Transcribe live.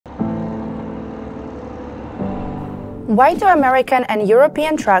Why do American and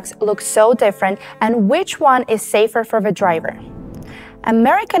European trucks look so different, and which one is safer for the driver?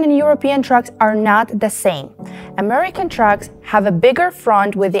 American and European trucks are not the same. American trucks have a bigger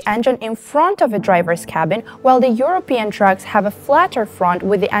front with the engine in front of the driver's cabin, while the European trucks have a flatter front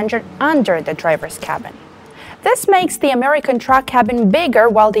with the engine under the driver's cabin. This makes the American truck cabin bigger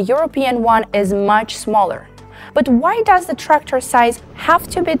while the European one is much smaller. But why does the tractor size have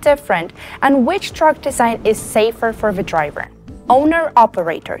to be different, and which truck design is safer for the driver?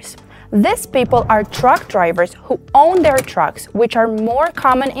 Owner-operators. These people are truck drivers who own their trucks, which are more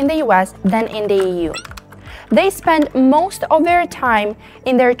common in the US than in the EU. They spend most of their time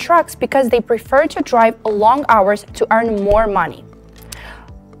in their trucks because they prefer to drive long hours to earn more money.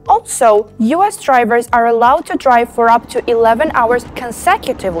 Also, US drivers are allowed to drive for up to 11 hours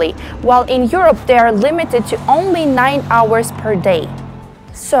consecutively, while in Europe they are limited to only 9 hours per day.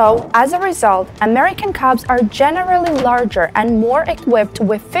 So, as a result, American cabs are generally larger and more equipped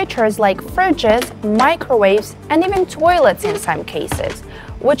with features like fridges, microwaves, and even toilets in some cases,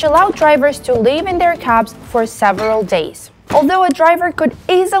 which allow drivers to live in their cabs for several days. Although a driver could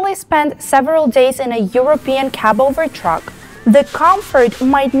easily spend several days in a European cab-over truck, the comfort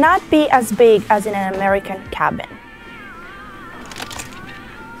might not be as big as in an American cabin.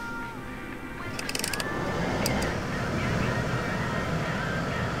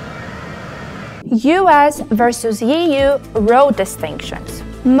 US versus EU road distinctions.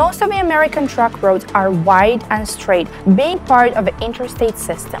 Most of the American truck roads are wide and straight, being part of the interstate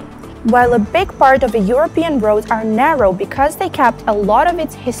system, while a big part of the European roads are narrow because they kept a lot of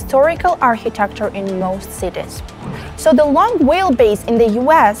its historical architecture in most cities. So the long wheelbase in the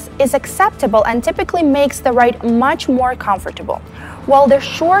US is acceptable and typically makes the ride much more comfortable, while the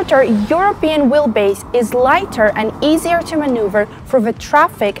shorter European wheelbase is lighter and easier to maneuver through the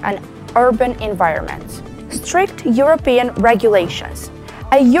traffic and urban environments. Strict European regulations.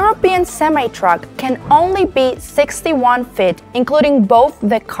 A European semi-truck can only be 61 feet, including both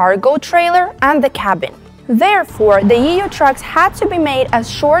the cargo trailer and the cabin. Therefore, the EU trucks had to be made as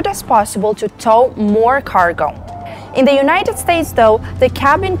short as possible to tow more cargo. In the United States, though, the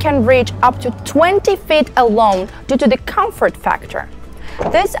cabin can reach up to 20 feet alone due to the comfort factor.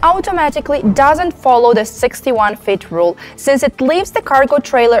 This automatically doesn't follow the 61 feet rule, since it leaves the cargo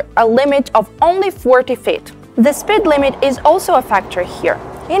trailer a limit of only 40 feet. The speed limit is also a factor here.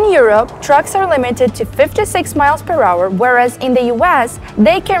 In Europe, trucks are limited to 56 miles per hour, whereas in the US,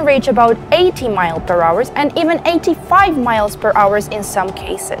 they can reach about 80 miles per hour and even 85 miles per hour in some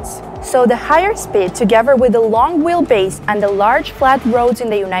cases. So the higher speed, together with the long wheelbase and the large flat roads in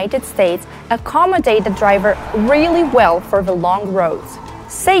the United States, accommodate the driver really well for the long roads.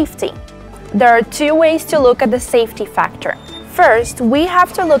 Safety. There are two ways to look at the safety factor. First, we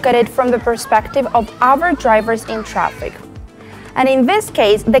have to look at it from the perspective of other drivers in traffic. And in this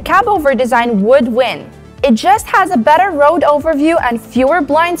case, the cab-over design would win. It just has a better road overview and fewer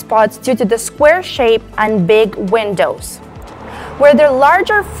blind spots due to the square shape and big windows, where the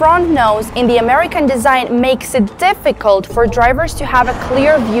larger front nose in the American design makes it difficult for drivers to have a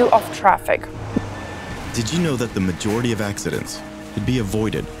clear view of traffic. Did you know that the majority of accidents could be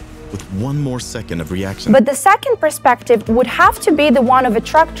avoided with one more second of reaction? But the second perspective would have to be the one of the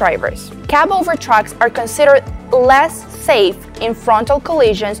truck drivers. Cab-over trucks are considered less safe in frontal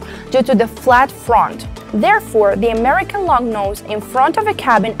collisions due to the flat front. Therefore, the American long nose in front of a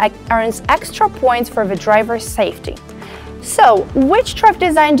cabin earns extra points for the driver's safety. So, which truck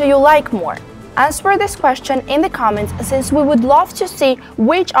design do you like more? Answer this question in the comments, since we would love to see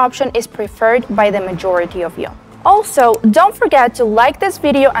which option is preferred by the majority of you. Also, don't forget to like this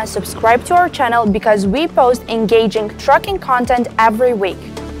video and subscribe to our channel because we post engaging trucking content every week.